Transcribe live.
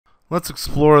Let's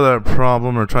explore that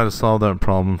problem, or try to solve that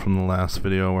problem from the last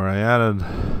video, where I added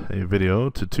a video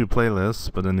to two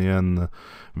playlists, but in the end the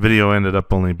video ended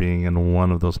up only being in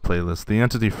one of those playlists. The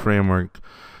entity framework,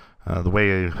 the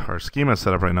way our schema is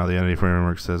set up right now, the entity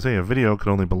framework says, hey, a video could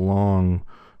only belong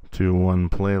to one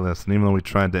playlist. And even though we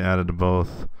tried to add it to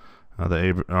both,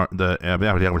 the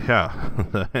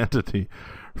entity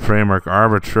framework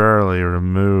arbitrarily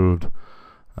removed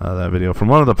that video from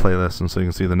one of the playlists, and so you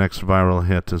can see the next viral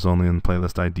hit is only in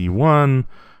playlist ID 1,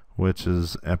 which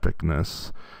is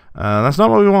epicness. That's not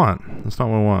what we want. That's not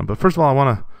what we want. But first of all, I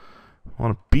want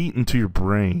to beat into your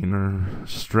brain, or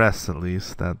stress at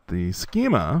least, that the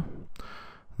schema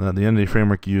that the entity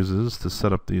framework uses to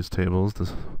set up these tables,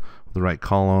 the right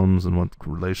columns and what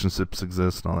relationships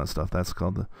exist and all that stuff, that's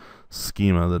called the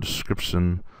schema, the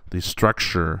description, the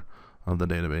structure of the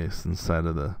database inside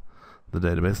of the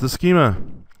database. The schema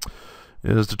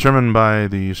is determined by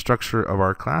the structure of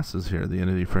our classes here. The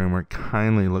entity framework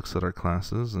kindly looks at our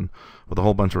classes, and with a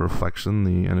whole bunch of reflection,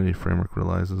 the entity framework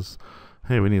realizes,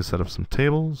 hey, we need to set up some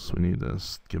tables. We need to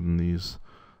give them these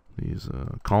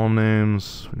column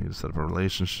names. We need to set up a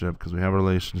relationship because we have a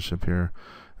relationship here,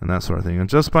 and that sort of thing. And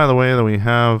just by the way that we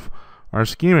have our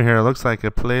schema here, it looks like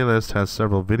a playlist has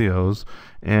several videos,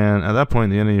 and at that point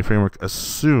the entity framework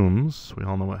assumes, we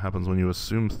all know what happens when you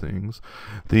assume things,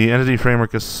 the entity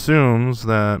framework assumes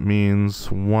that means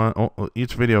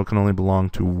each video can only belong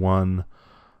to one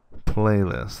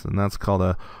playlist, and that's called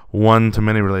a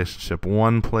one-to-many relationship,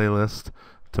 one playlist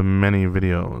to many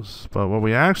videos. But what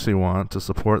we actually want to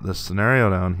support this scenario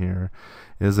down here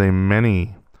is a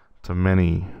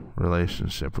many-to-many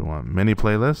relationship. We want many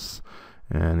playlists,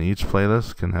 and each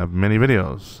playlist can have many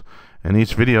videos, and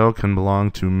each video can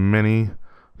belong to many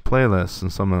playlists,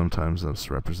 and sometimes that's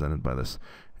represented by this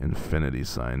infinity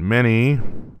sign. Many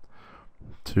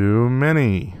to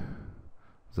many.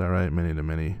 Is that right? Many to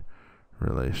many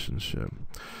relationship.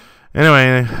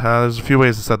 Anyway, there's a few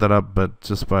ways to set that up, but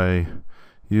just by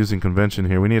using convention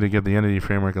here, we need to give the entity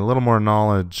framework a little more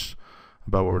knowledge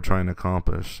about what we're trying to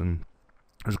accomplish, and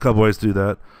there's a couple ways to do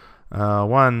that.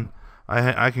 One,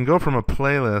 I can go from a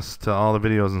playlist to all the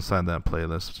videos inside that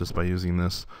playlist just by using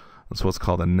this. That's what's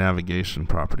called a navigation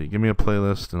property. Give me a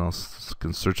playlist and I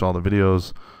can search all the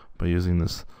videos by using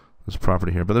this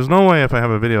property here. But there's no way if I have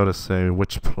a video to say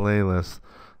which playlist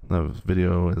the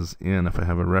video is in if I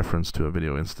have a reference to a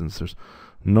video instance. There's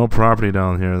no property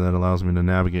down here that allows me to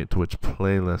navigate to which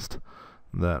playlist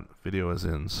that video is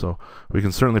in. So we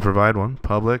can certainly provide one.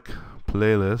 Public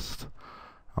playlist.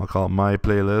 I'll call it my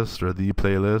playlist or the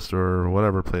playlist or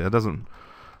whatever It doesn't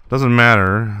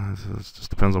matter. It just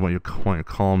depends on what you want your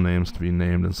column names to be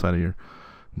named inside of your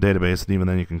database, and even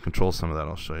then you can control some of that.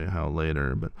 I'll show you how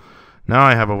later. But now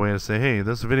I have a way to say, hey,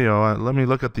 this video, let me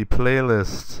look at the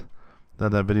playlist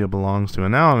that video belongs to.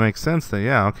 And now it makes sense that,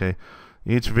 yeah, okay,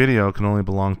 each video can only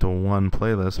belong to one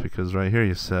playlist, because right here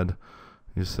you said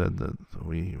that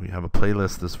we have a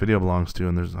playlist this video belongs to,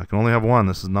 and I can only have one.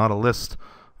 This is not a list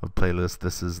of playlists.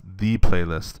 This is the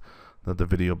playlist that the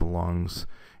video belongs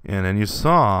in. And you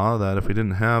saw that if we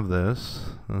didn't have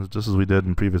this, just as we did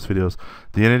in previous videos,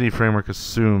 the entity framework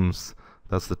assumes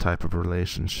that's the type of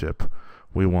relationship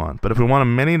we want. But if we want a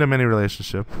many-to-many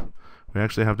relationship, we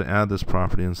actually have to add this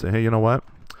property and say, hey, you know what?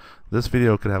 This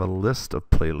video could have a list of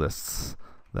playlists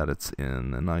that it's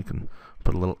in, and I can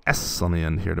put a little S on the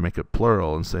end here to make it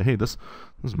plural and say, hey, this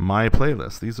is my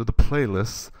playlist. These are the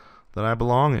playlists that I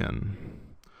belong in.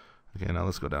 Okay, now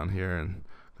let's go down here and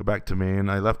go back to main.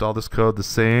 I left all this code the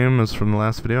same as from the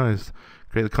last video. I just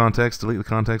create the context, delete the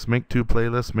context, make two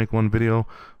playlists, make one video,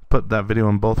 put that video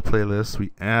in both playlists.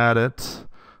 We add it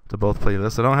to both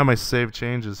playlists. I don't have my save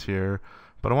changes here,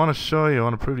 but I want to show you, I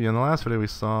want to prove to you. In the last video we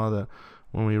saw that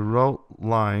when we right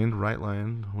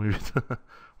line,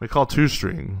 we call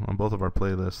toString on both of our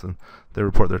playlists, and they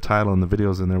report their title and the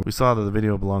videos in there. We saw that the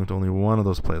video belonged to only one of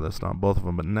those playlists, not both of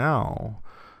them. But now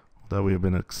that we have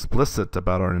been explicit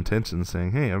about our intention,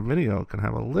 saying, hey, a video can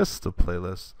have a list of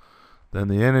playlists, then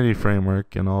the entity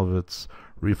framework in all of its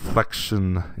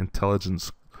reflection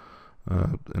intelligence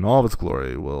in all of its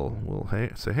glory will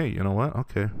say, hey, you know what?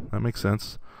 Okay, that makes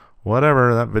sense.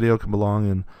 Whatever, that video can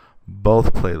belong in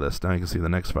both playlists. Now you can see the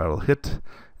next viral hit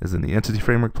is in the entity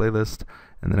framework playlist,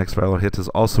 and the next viral hit is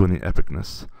also in the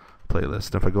epicness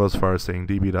playlist. If I go as far as saying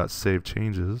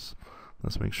db.savechanges,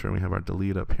 let's make sure we have our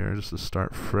delete up here just to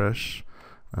start fresh.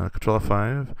 Control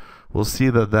F5. We'll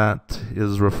see that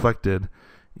is reflected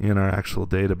in our actual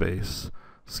database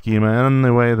schema and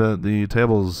the way that the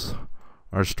tables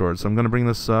are stored. So I'm going to bring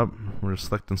this up. We're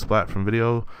selecting Splat from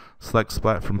video, select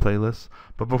Splat from playlist.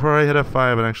 But before I hit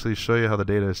F5 and actually show you how the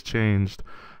data has changed,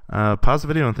 Pause the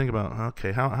video and think about,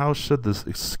 okay, how should this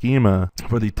schema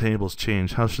for the tables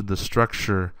change? How should the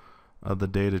structure of the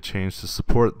data change to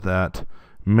support that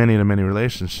many-to-many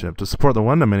relationship? To support the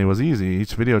one-to-many was easy.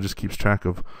 Each video just keeps track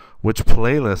of which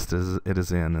playlist it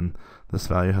is in, and this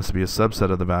value has to be a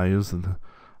subset of the values and the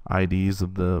IDs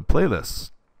of the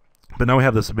playlists. But now we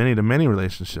have this many-to-many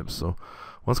relationship. So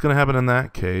what's going to happen in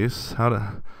that case? How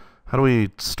do we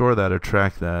store that or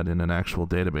track that in an actual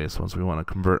database once we want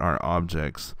to convert our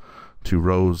objects to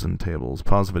rows and tables?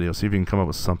 Pause the video, see if you can come up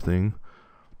with something.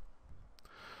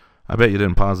 I bet you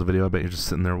didn't pause the video. I bet you're just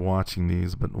sitting there watching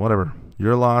these, but whatever.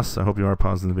 Your loss. I hope you are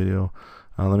pausing the video.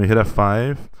 Let me hit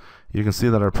F5. You can see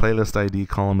that our playlist ID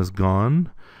column is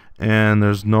gone, and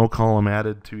there's no column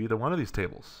added to either one of these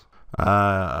tables. We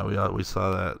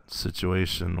saw that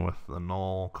situation with the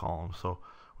null column. So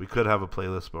we could have a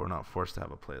playlist, but we're not forced to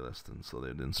have a playlist, and so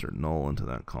they'd insert null into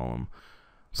that column.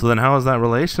 So then how is that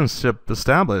relationship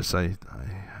established? I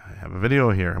have a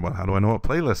video here. Well, how do I know what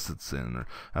playlist it's in? Or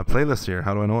I have playlists here.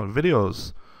 How do I know what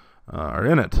videos are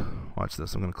in it? Watch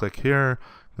this. I'm going to click here.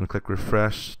 I'm going to click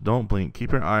refresh. Don't blink.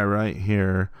 Keep your eye right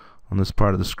here on this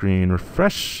part of the screen.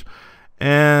 Refresh.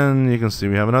 And you can see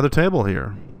we have another table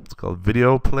here. It's called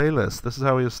video playlist. This is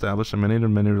how we establish a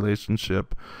many-to-many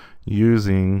relationship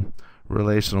using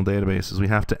relational databases. We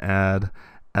have to add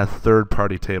a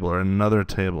third-party table or another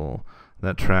table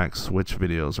that tracks which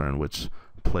videos are in which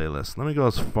playlist. Let me go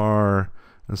as far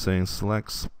as saying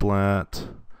select splat.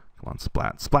 Come on,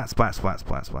 splat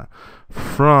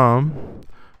from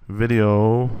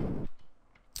video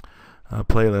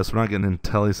playlist. We're not getting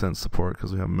IntelliSense support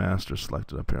because we have master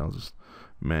selected up here. I'll just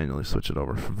manually switch it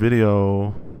over.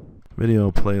 Video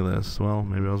playlist. Well,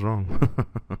 maybe I was wrong.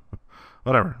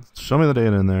 Whatever. Show me the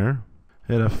data in there.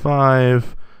 Hit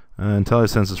F5.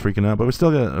 IntelliSense is freaking out, but we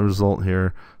still get a result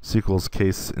here. SQL's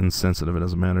case insensitive. It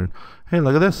doesn't matter. Hey,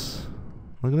 look at this.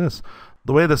 Look at this.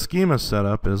 The way the schema is set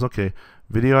up is, okay,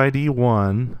 video ID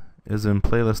 1 is in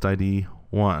playlist ID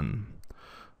 1.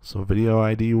 So video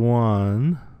ID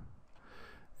 1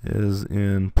 is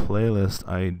in playlist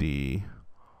ID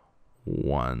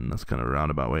 1. That's kind of a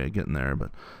roundabout way of getting there, but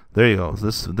there you go.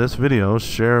 This video,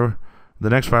 share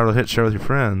the next viral hit, share with your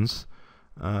friends.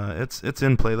 It's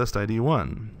in playlist ID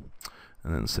 1.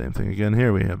 And then same thing again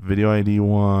here. We have video ID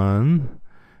 1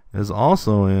 is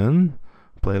also in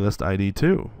playlist ID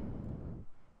 2.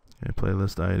 Okay,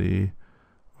 playlist ID.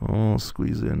 Oh,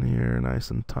 squeeze in here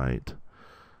nice and tight.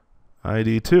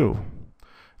 ID 2.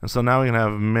 And so now we can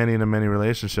have many-to-many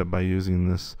relationship by using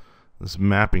this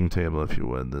mapping table, if you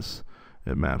would.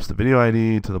 It maps the video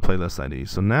ID to the playlist ID.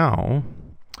 So now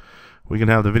we can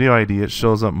have the video ID. It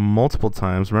shows up multiple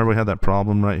times. Remember we had that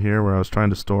problem right here where I was trying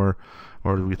to store,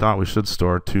 or we thought we should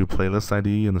store, two playlist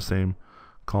ID in the same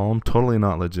column. Totally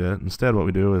not legit. Instead, what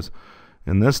we do is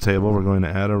in this table we're going to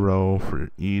add a row for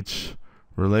each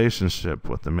relationship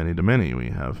with the many-to-many. We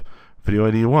have video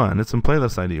ID 1, it's in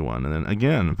playlist ID 1, and then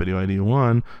again video ID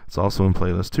 1, it's also in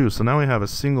playlist 2. So now we have a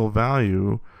single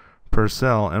value per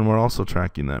cell, and we're also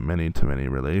tracking that many-to-many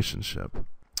relationship.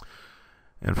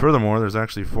 And furthermore, there's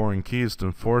actually foreign keys to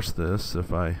enforce this.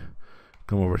 If I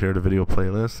come over here to video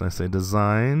playlist and I say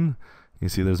design, you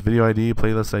see there's video ID,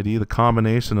 playlist ID. The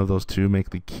combination of those two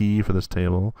make the key for this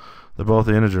table. They're both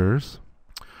integers.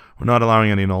 We're not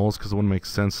allowing any nulls because it wouldn't make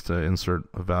sense to insert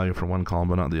a value for one column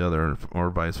but not the other,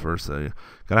 or vice versa. You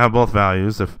gotta have both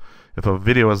values. If a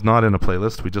video is not in a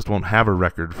playlist, we just won't have a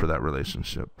record for that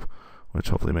relationship, which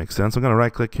hopefully makes sense. I'm gonna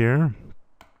right click here,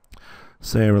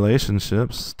 say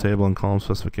relationships, table and column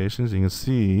specifications. You can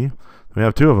see we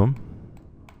have two of them.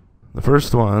 The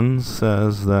first one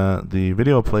says that the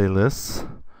video playlist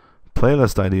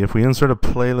ID, if we insert a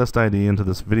playlist ID into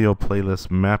this video playlist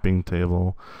mapping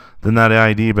table, then that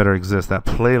ID better exist, that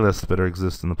playlist better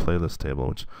exist in the playlist table,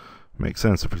 which makes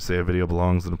sense. If we say a video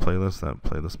belongs in a playlist, that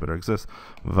playlist better exist.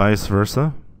 Vice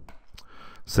versa.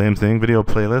 Same thing, video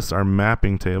playlists, our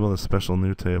mapping table, a special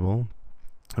new table.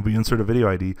 If we insert a video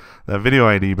ID, that video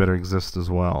ID better exist as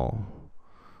well.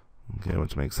 Okay,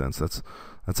 which makes sense. That's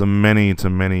a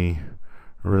many-to-many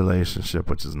relationship,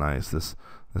 which is nice. This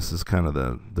is kind of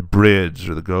the bridge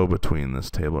or the go-between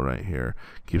this table right here.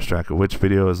 Keeps track of which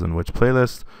video is in which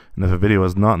playlist, and if a video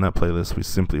is not in that playlist, we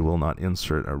simply will not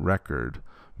insert a record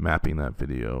mapping that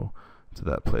video to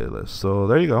that playlist. So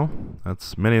there you go.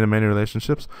 That's many-to-many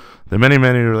relationships. The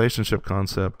many-many relationship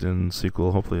concept in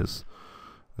SQL hopefully is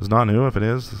not new. If it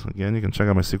is, again, you can check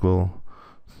out my SQL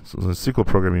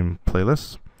programming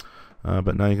playlist.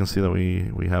 But now you can see that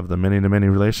we have the many-to-many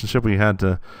relationship. We had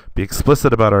to be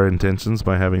explicit about our intentions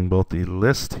by having both the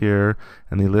list here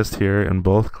and the list here in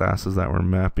both classes that we're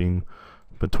mapping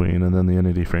between, and then the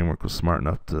Entity Framework was smart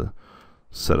enough to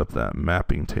set up that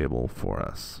mapping table for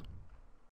us.